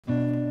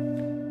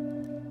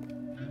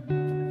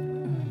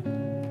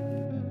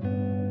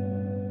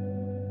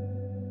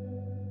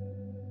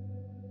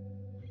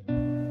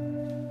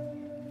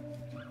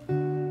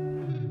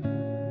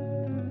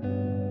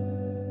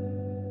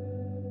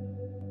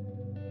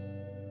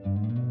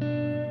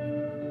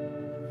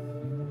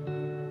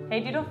Hey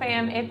Doodle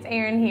Fam, it's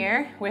Erin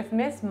here with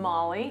Miss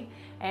Molly,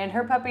 and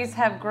her puppies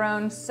have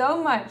grown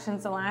so much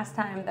since the last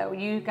time that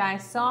you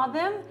guys saw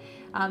them.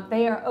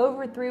 They are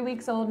over 3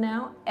 weeks old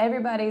now.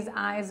 Everybody's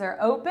eyes are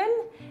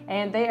open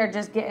and they are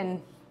just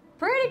getting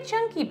pretty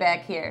chunky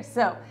back here.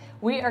 So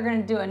we are going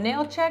to do a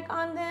nail check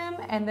on them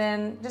and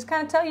then just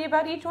kind of tell you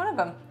about each one of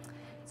them.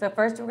 So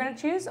first we're going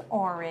to choose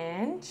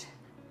Orange,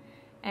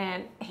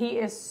 and he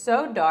is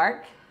so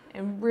dark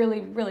and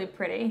really, really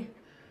pretty.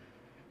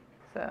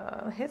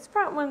 So his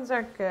front ones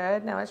are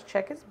good. Now let's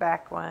check his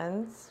back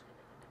ones.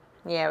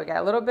 Yeah, we got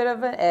a little bit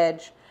of an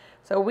edge.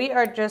 So we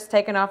are just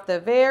taking off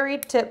the very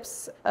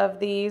tips of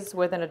these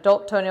with an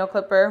adult toenail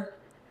clipper.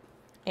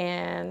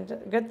 And the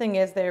good thing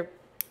is they're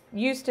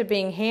used to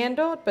being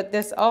handled, but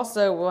this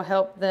also will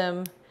help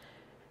them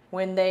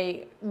when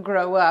they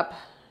grow up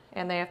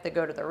and they have to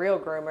go to the real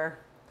groomer.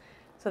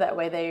 So that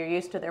way they are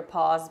used to their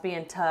paws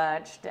being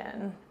touched.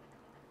 And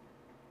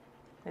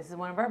this is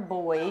one of our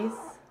boys.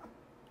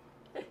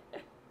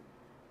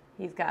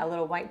 He's got a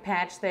little white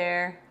patch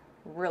there,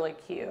 really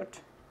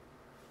cute.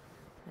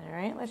 All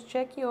right, let's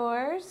check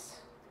yours.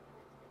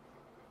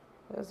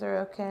 Those are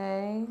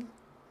okay.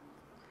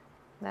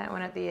 That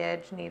one at the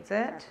edge needs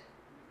it.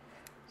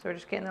 So we're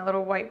just getting the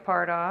little white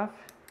part off,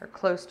 or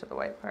close to the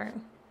white part.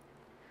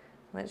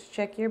 Let's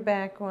check your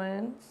back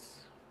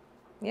ones.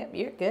 Yep,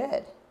 you're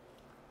good.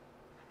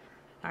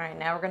 All right,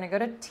 now we're gonna go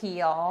to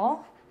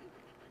Teal.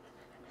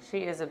 She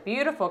is a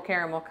beautiful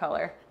caramel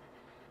color.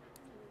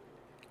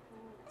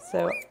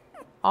 So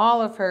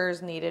all of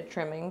hers needed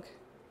trimming,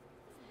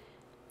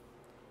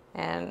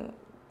 and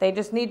they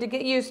just need to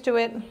get used to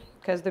it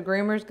because the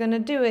groomer's going to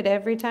do it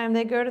every time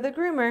they go to the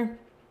groomer.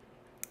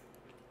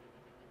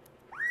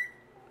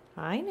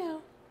 I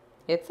know.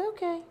 It's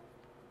okay.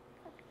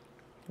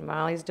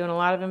 Molly's doing a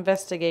lot of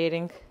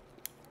investigating.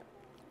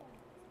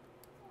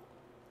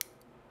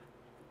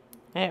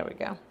 There we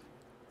go.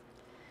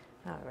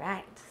 All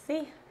right.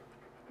 See?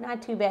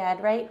 Not too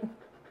bad, right?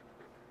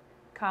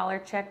 Collar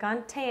check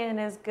on Tan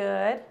is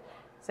good.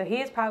 So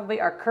he is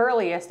probably our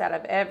curliest out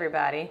of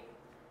everybody.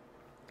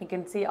 You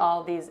can see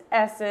all these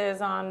S's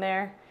on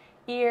their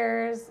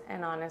ears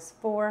and on his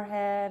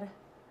forehead.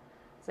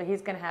 So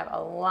he's going to have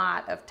a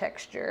lot of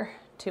texture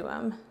to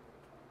him.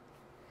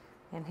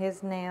 And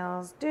his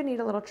nails do need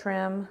a little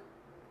trim.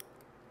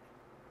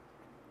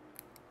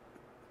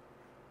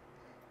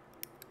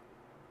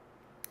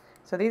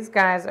 So these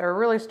guys are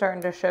really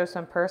starting to show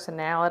some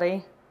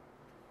personality,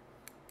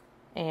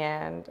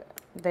 and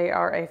they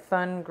are a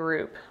fun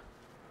group.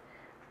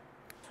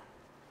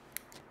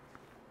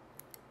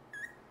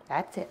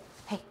 That's it.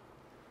 Hey,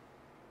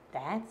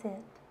 that's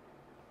it.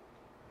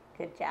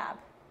 Good job.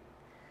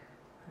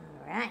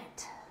 All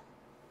right.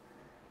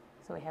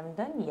 So we haven't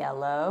done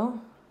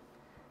Yellow.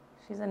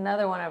 She's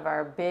another one of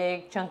our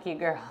big chunky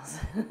girls.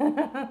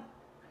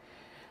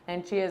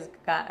 And she has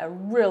got a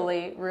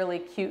really, really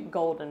cute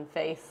golden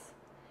face.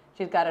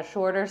 She's got a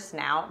shorter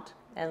snout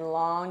and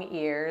long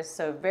ears,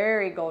 so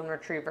very golden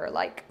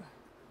retriever-like.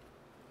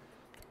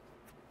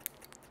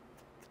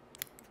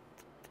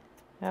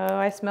 Oh,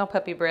 I smell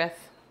puppy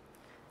breath,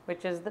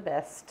 which is the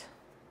best.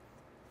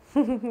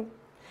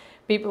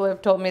 People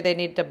have told me they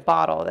need to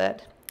bottle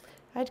that.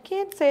 I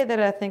can't say that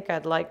I think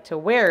I'd like to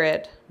wear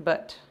it,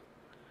 but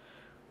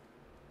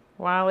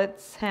while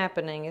it's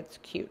happening, it's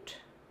cute.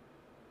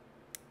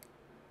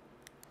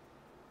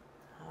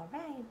 All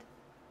right.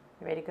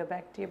 You ready to go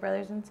back to your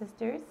brothers and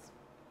sisters?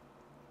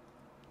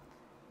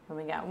 And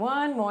we got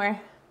one more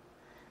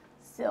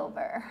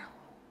silver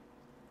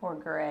or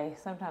gray.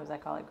 Sometimes I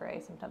call it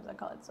gray, sometimes I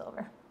call it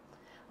silver.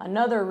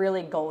 Another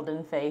really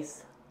golden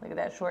face. Look at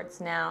that short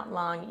snout,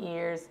 long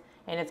ears,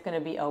 and it's going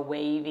to be a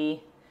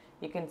wavy.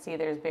 You can see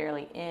there's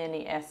barely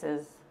any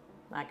S's.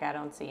 Like I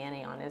don't see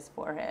any on his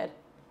forehead.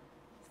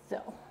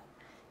 So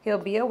he'll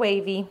be a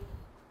wavy.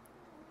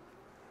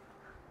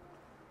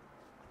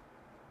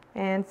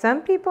 And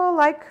some people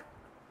like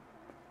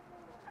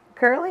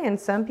curly and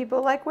some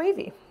people like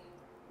wavy,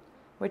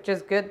 which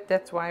is good.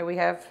 That's why we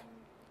have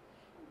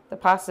the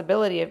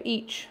possibility of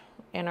each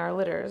in our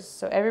litters,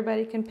 so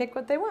everybody can pick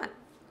what they want.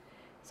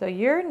 So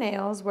your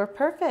nails were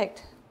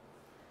perfect.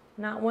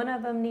 Not one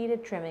of them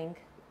needed trimming.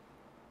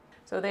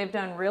 So they've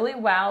done really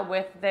well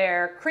with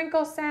their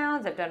crinkle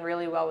sounds. They've done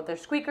really well with their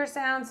squeaker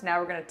sounds. Now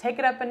we're going to take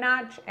it up a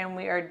notch, and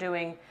we are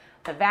doing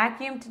the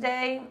vacuum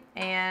today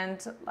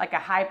and like a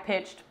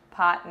high-pitched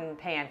pot and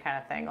pan kind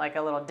of thing, like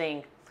a little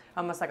ding,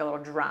 almost like a little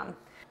drum.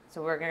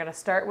 So we're going to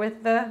start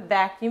with the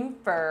vacuum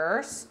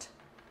first.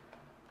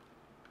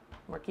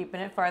 We're keeping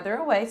it farther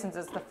away since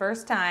it's the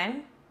first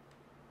time,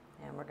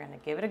 and we're going to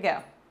give it a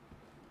go.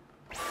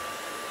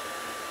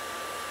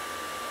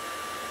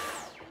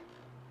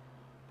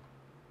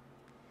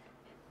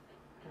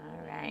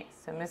 All right,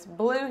 so Miss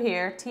Blue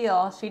here,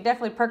 Teal, she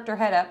definitely perked her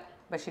head up,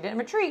 but she didn't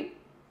retreat.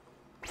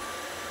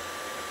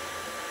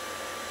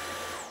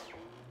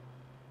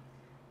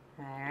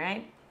 All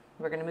right,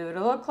 we're going to move it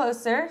a little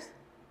closer.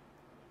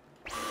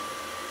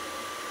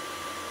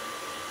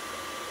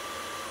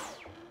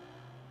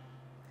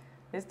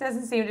 This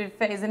doesn't seem to be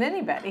phasing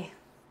anybody.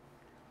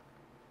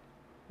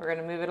 We're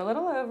gonna move it a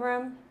little over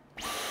him.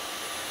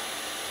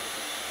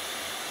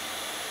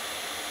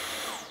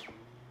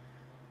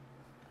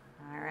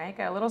 All right,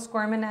 got a little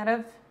squirming out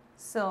of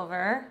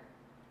Silver.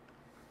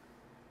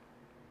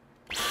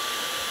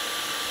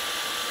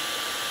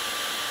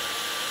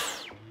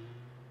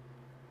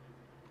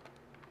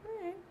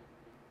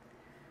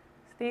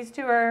 These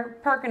two are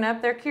perking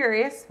up. They're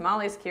curious.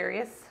 Molly's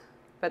curious.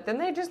 But then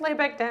they just lay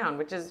back down,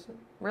 which is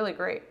really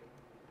great.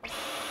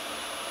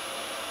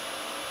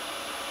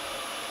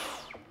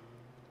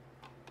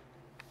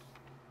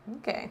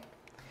 Okay.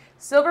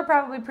 Silver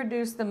probably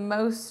produced the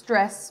most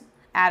stress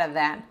out of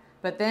that.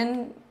 But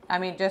then, I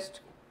mean, just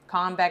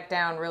calmed back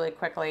down really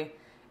quickly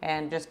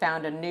and just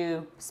found a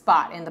new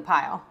spot in the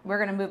pile. We're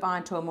going to move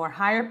on to a more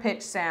higher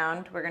pitch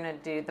sound. We're going to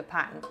do the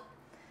pine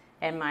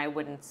and my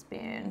wooden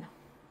spoon.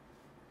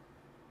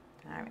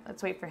 All right,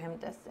 let's wait for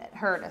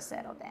her to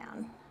settle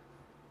down.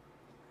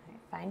 All right,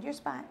 find your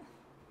spot.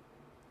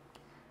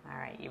 All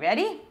right, you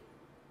ready?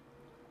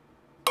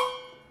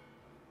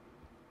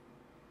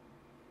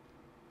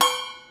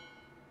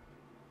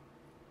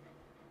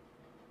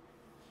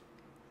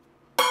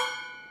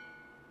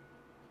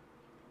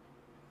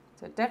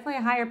 So definitely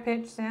a higher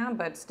pitch sound,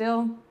 but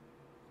still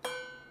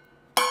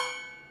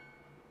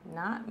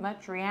not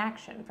much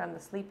reaction from the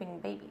sleeping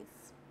babies.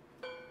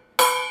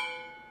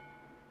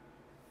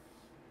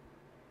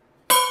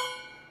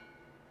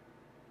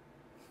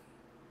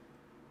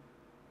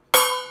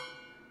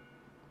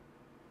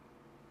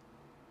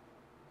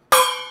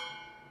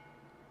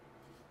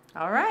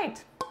 All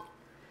right,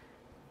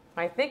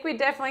 I think we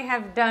definitely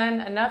have done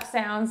enough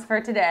sounds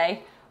for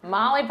today.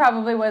 Molly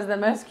probably was the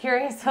most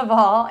curious of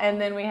all,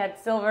 and then we had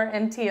Silver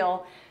and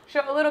Teal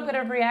show a little bit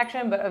of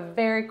reaction, but a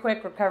very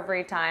quick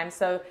recovery time.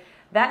 So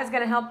that is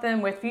going to help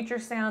them with future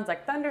sounds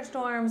like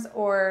thunderstorms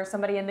or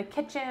somebody in the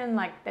kitchen,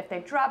 like if they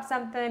drop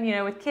something, you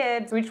know, with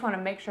kids. We just want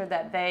to make sure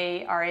that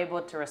they are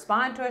able to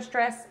respond to a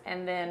stress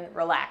and then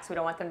relax. We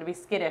don't want them to be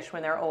skittish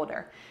when they're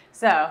older.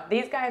 So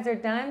these guys are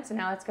done. So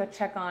now let's go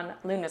check on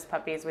Luna's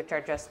puppies, which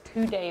are just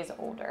 2 days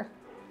older.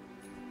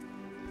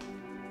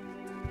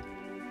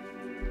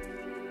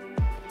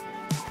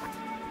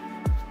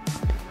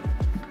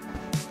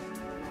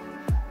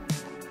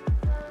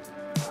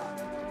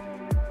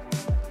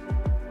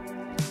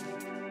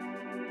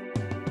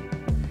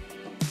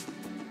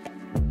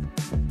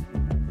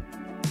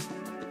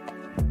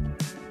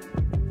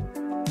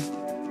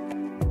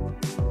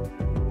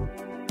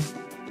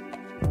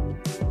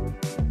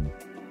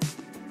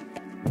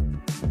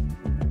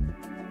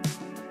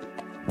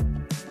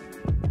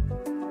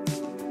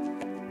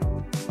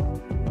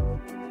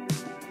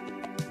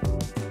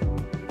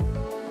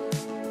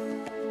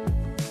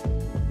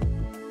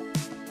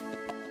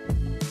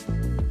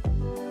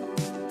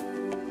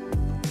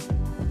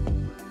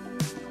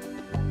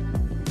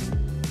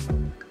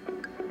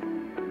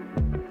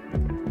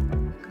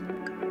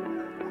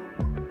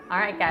 All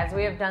right, guys,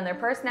 we have done their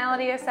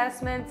personality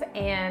assessments,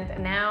 and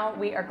now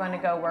we are going to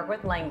go work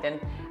with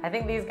Langdon. I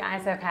think these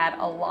guys have had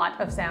a lot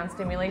of sound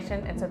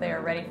stimulation, and so they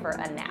are ready for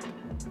a nap.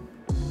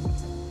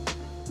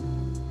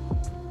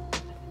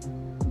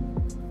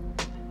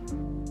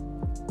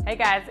 Hey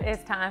guys,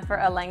 it's time for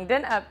a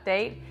Langdon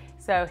update.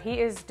 So he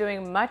is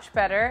doing much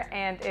better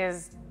and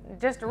is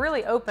just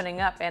really opening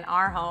up in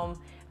our home.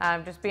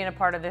 Just being a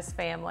part of this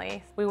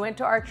family. We went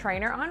to our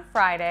trainer on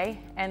Friday,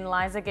 and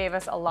Liza gave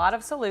us a lot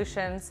of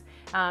solutions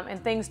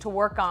and things to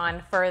work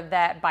on for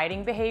that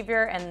biting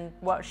behavior and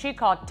what she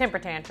called temper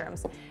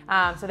tantrums.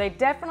 So they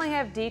definitely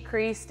have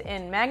decreased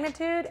in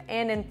magnitude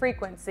and in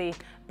frequency,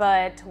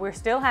 but we're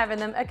still having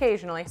them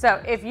occasionally.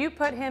 So if you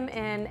put him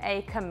in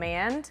a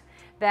command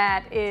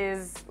that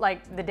is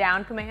like the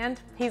down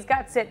command, he's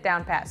got sit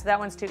down pat, so that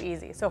one's too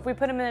easy. So if we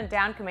put him in a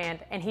down command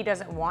and he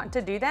doesn't want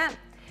to do that,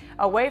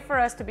 a way for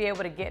us to be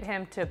able to get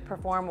him to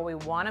perform what we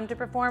want him to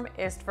perform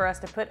is for us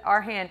to put our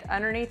hand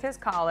underneath his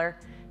collar,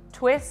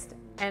 twist,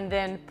 and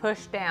then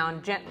push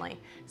down gently.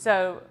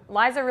 So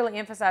Liza really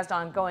emphasized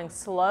on going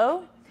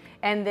slow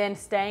and then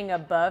staying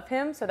above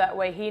him, so that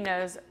way he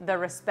knows the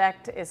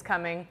respect is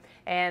coming,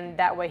 and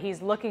that way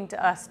he's looking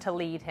to us to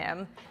lead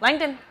him.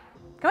 Langdon,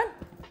 come on.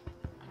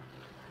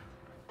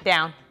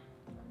 Down.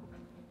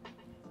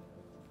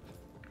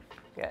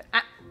 Good.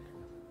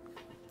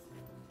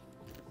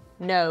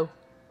 No.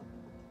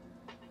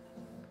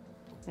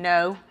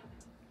 No.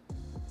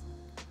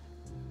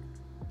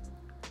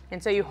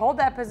 And so you hold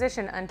that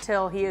position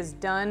until he is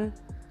done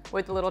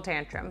with the little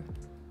tantrum.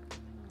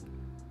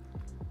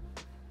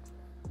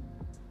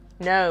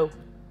 No.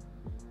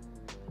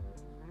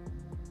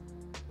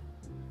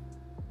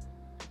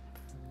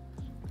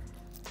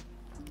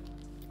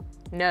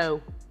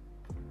 No.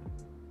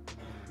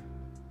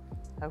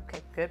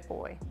 Okay, good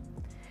boy.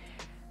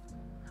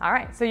 All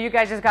right, so you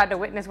guys just got to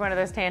witness one of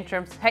those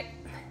tantrums. Hey.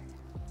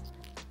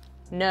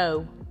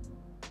 No.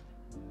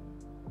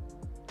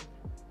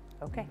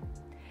 Okay.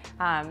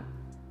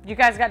 You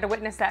guys got to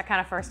witness that kind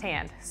of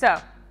firsthand.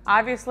 So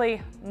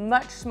obviously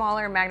much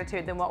smaller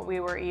magnitude than what we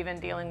were even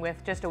dealing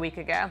with just a week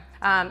ago.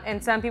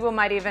 And some people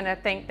might even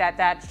think that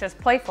that's just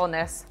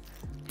playfulness.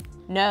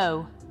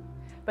 No.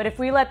 But if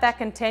we let that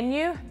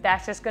continue,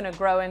 that's just gonna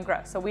grow and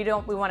grow. So we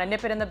wanna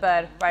nip it in the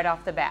bud right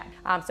off the bat.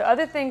 So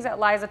other things that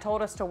Liza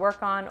told us to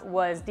work on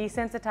was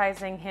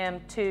desensitizing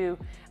him to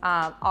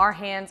our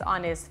hands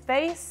on his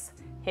face,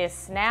 his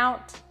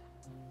snout,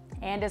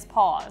 and his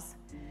paws.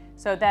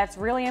 So that's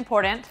really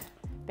important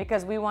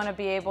because we wanna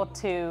be able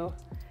to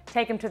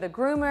take him to the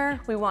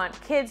groomer. We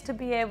want kids to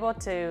be able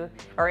to,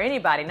 or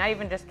anybody, not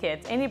even just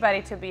kids,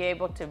 anybody to be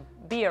able to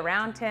be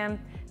around him,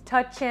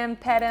 touch him,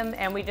 pet him,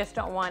 and we just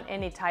don't want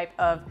any type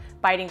of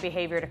biting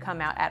behavior to come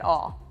out at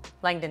all.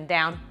 Langdon,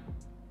 down.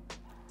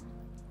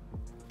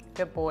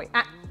 Good boy.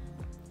 Ah.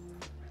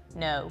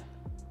 No.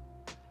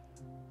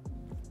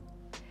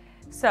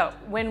 So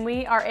when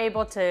we are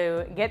able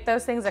to get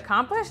those things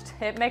accomplished,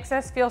 it makes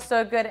us feel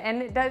so good,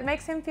 and it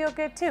makes him feel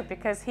good too,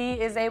 because he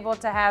is able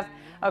to have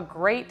a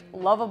great,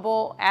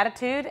 lovable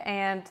attitude,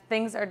 and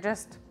things are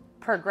just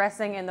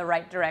progressing in the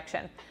right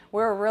direction.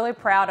 We're really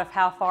proud of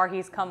how far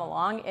he's come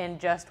along in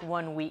just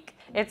 1 week.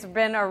 It's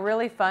been a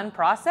really fun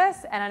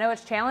process, and I know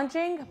it's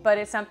challenging, but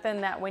it's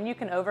something that when you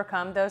can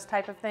overcome those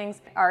type of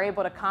things, are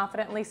able to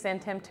confidently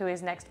send him to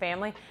his next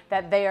family,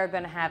 that they are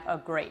gonna have a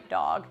great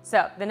dog.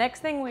 So the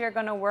next thing we are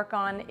gonna work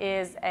on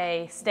is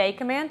a stay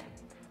command.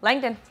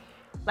 Langdon,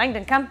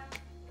 Langdon, come.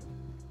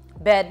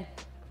 Bed.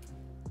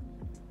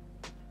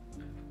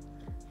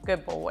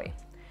 Good boy.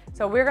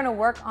 So we're gonna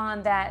work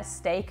on that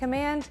stay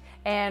command,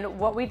 and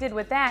what we did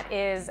with that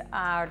is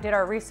did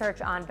our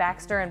research on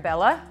Baxter and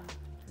Bella.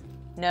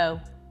 No.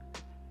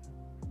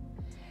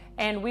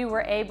 And we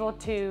were able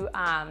to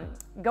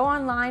go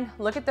online,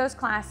 look at those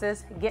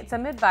classes, get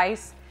some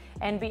advice,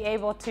 and be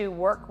able to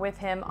work with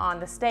him on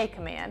the stay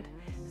command.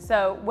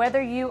 So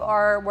whether you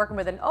are working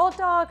with an old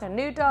dog, a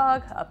new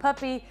dog, a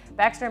puppy,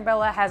 Baxter and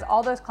Bella has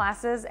all those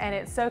classes, and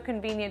it's so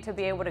convenient to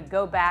be able to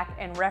go back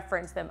and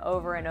reference them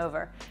over and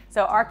over.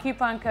 So our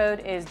coupon code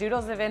is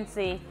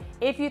DoodlesOfNC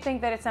if you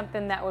think that it's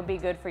something that would be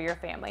good for your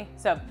family.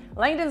 So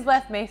Langdon's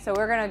left me, so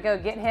we're gonna go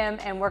get him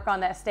and work on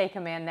that stay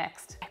command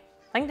next.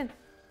 Langdon,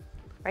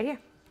 right here.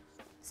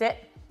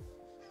 Sit,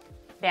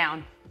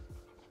 down.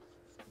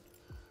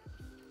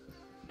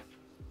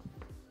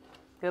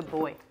 Good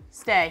boy,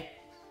 stay.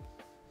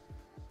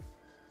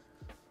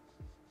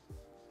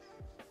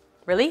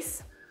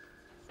 Release.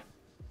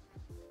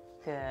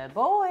 Good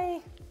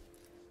boy.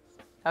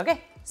 Okay,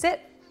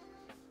 sit.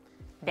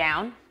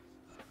 Down.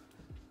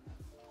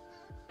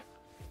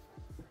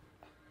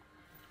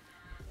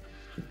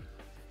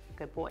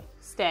 Good boy.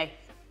 Stay.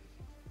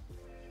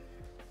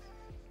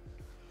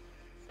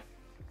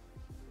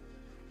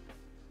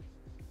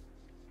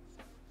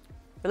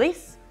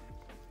 Release.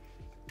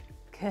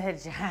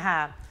 Good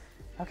job.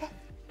 Okay,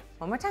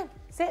 one more time.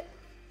 Sit.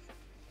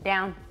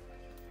 Down.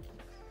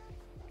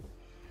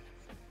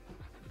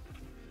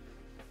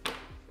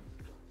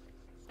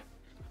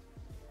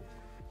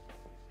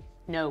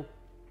 No.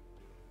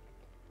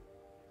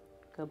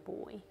 Good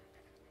boy.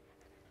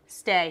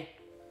 Stay.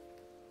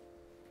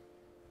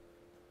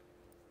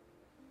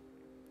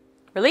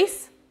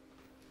 Release.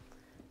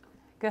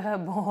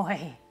 Good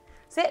boy.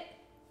 Sit.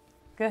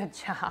 Good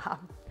job.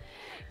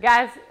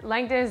 Guys,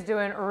 Langdon is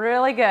doing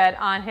really good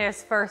on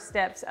his first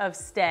steps of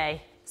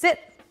stay. Sit.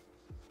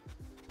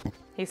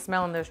 He's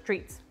smelling those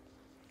treats.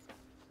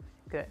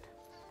 Good.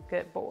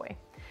 Good boy.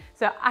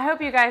 So I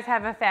hope you guys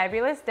have a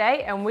fabulous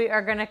day, and we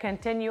are going to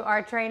continue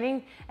our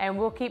training, and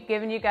we'll keep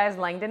giving you guys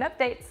Langdon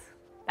updates.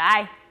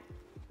 Bye.